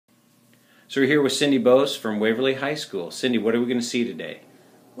So we're here with Cindy Bose from Waverly High School. Cindy, what are we going to see today?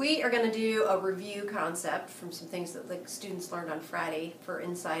 We are going to do a review concept from some things that the students learned on Friday for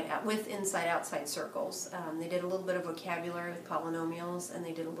inside-outside circles. They did a little bit of vocabulary with polynomials, and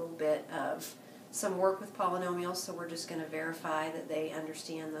they did a little bit of some work with polynomials, so we're just going to verify that they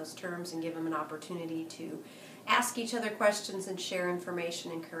understand those terms and give them an opportunity to ask each other questions and share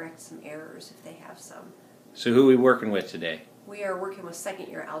information and correct some errors if they have some. So who are we working with today? We are working with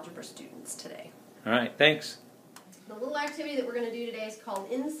second-year algebra students today. All right, thanks. The little activity that we're going to do today is called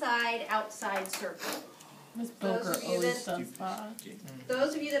inside-outside circle. Ms. Boker always does that.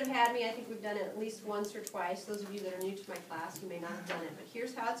 Those of you that have had me, I think we've done it at least once or twice. Those of you that are new to my class, you may not have done it, but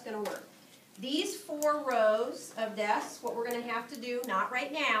here's how it's going to work. These 4 rows of desks, what we're going to have to do, not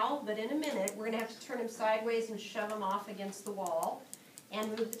right now, but in a minute, we're going to have to turn them sideways and shove them off against the wall and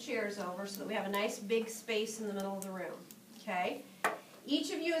move the chairs over so that we have a nice big space in the middle of the room. Okay?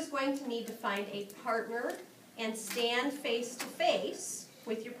 Each of you is going to need to find a partner and stand face to face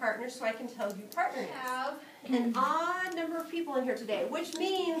with your partner so I can tell who your partner is. We have an odd number of people in here today, which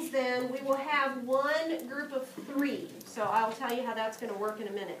means then we will have one group of 3. So I'll tell you how that's going to work in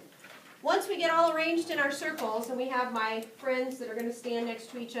a minute. Once we get all arranged in our circles and we have my friends that are going to stand next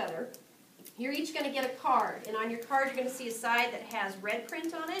to each other, you're each going to get a card. And on your card you're going to see a side that has red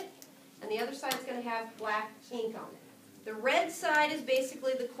print on it, and the other side is going to have black ink on it. The red side is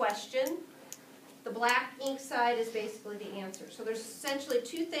basically the question. The black ink side is basically the answer. So there's essentially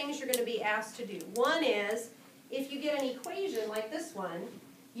 2 things you're going to be asked to do. One is, if you get an equation like this one,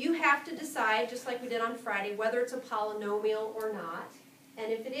 you have to decide, just like we did on Friday, whether it's a polynomial or not.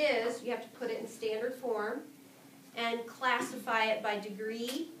 And if it is, you have to put it in standard form and classify it by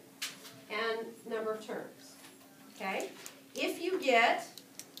degree and number of terms. Okay? If you get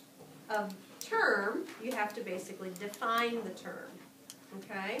a term, you have to basically define the term.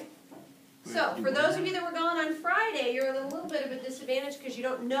 Okay? So, for those of you that were gone on Friday, you're at a little bit of a disadvantage because you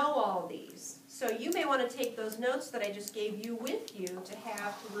don't know all these. So you may want to take those notes that I just gave you with you to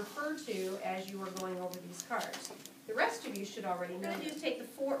have to refer to as you are going over these cards. The rest of you should already know. What we're going to do is take the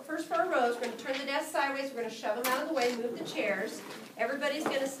first 4 rows, we're going to turn the desk sideways, we're going to shove them out of the way, move the chairs. Everybody's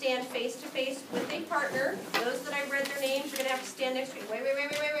going to stand face to face with a partner. Those that I read their names, you're going to have to stand next to each other. Wait.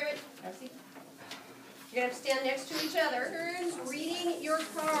 You're going to have to stand next to each other. Turns reading your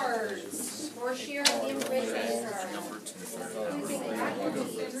cards or sharing the information.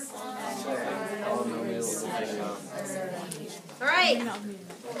 All right.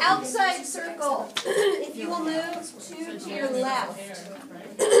 Outside circle. If you will move 2 to your left.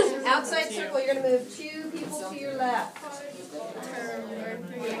 Outside circle, you're going to move 2 people to your left.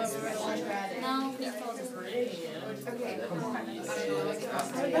 No.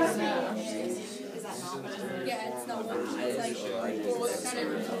 Yeah, it's not one. It's like,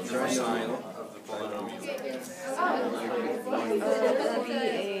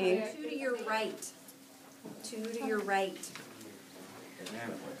 Two to your right. 2 to your right.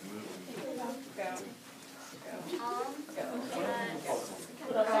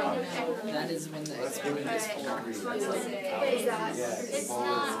 That is when the experience it's not a real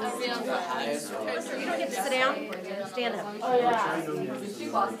You don't get to sit down. Stand up. Oh, yeah.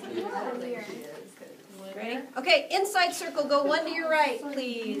 Ready? Okay, inside circle. Go 1 to your right,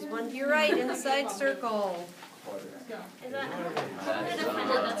 please. 1 to your right, inside circle. Is that how did I find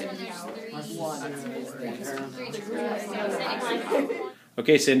out there's 3?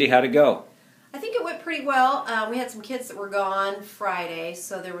 Okay, Cindy, how'd it go? I think it went pretty well. We had some kids that were gone Friday,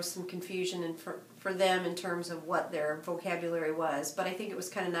 so there was some confusion for them in terms of what their vocabulary was. But I think it was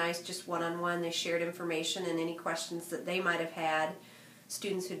kind of nice, just one-on-one. They shared information, and any questions that they might have had,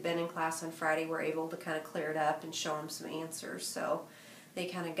 students who'd been in class on Friday were able to kind of clear it up and show them some answers. So they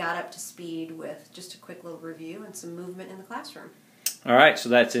kind of got up to speed with just a quick little review and some movement in the classroom. All right, so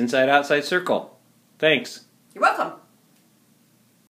that's inside-outside circle. Thanks. You're welcome.